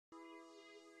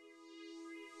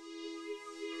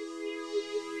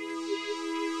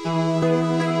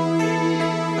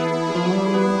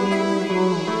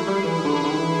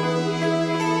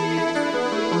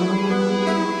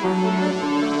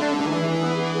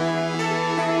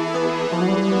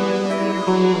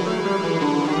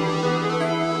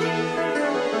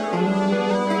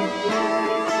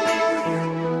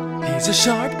He's a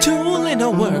sharp tool in a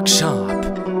workshop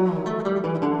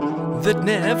that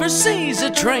never sees a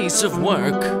trace of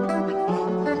work.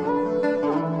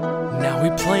 Now he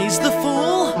plays the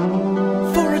fool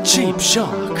for a cheap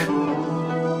shock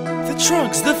that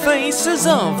shrugs the faces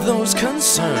of those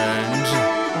concerned.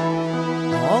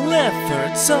 All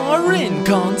efforts are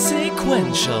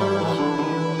inconsequential.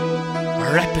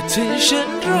 Repetition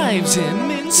drives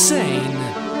him insane.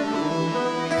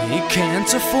 He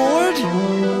can't afford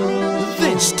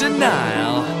this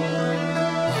denial,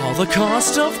 all the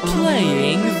cost of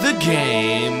playing the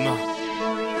game.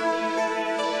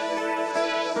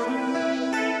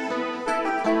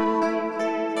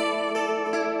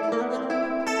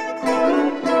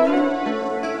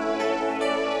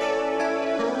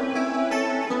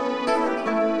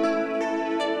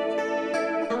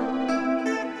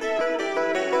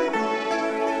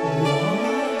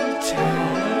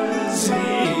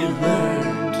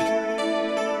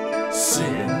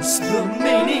 Since the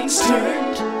meaning's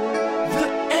turned, the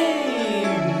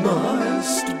aim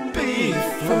must be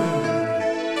firm.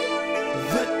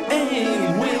 The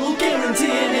aim will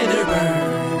guarantee an inner burn.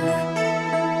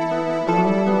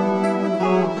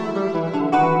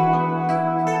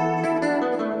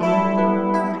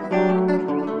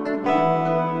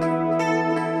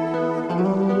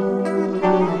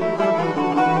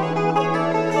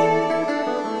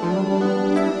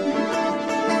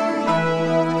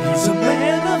 He's a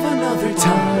man of another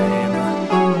time,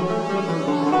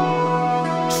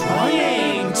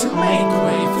 trying to make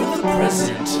way for the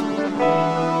present.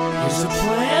 Here's a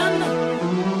plan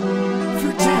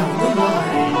for down the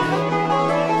line.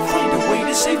 Find a way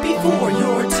to save before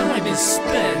your time is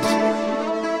spent.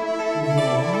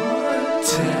 What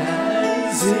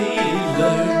has he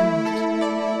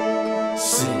learned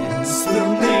since the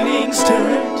meaning's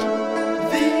turned?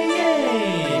 The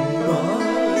aim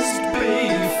must be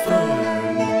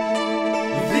firm.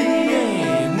 The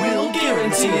aim will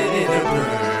guarantee an inner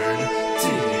burn.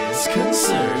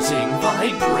 Disconcerting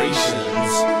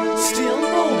vibrations, still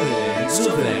moments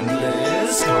of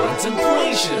endless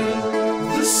contemplation.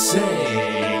 The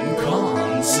same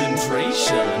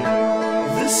concentration,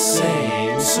 the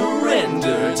same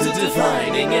surrender to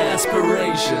defining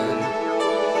aspiration.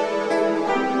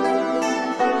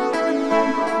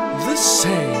 The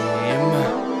same.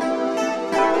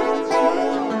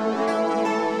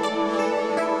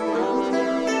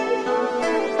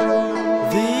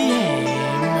 The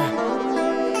aim.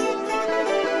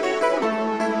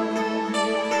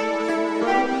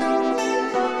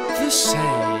 The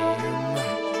same.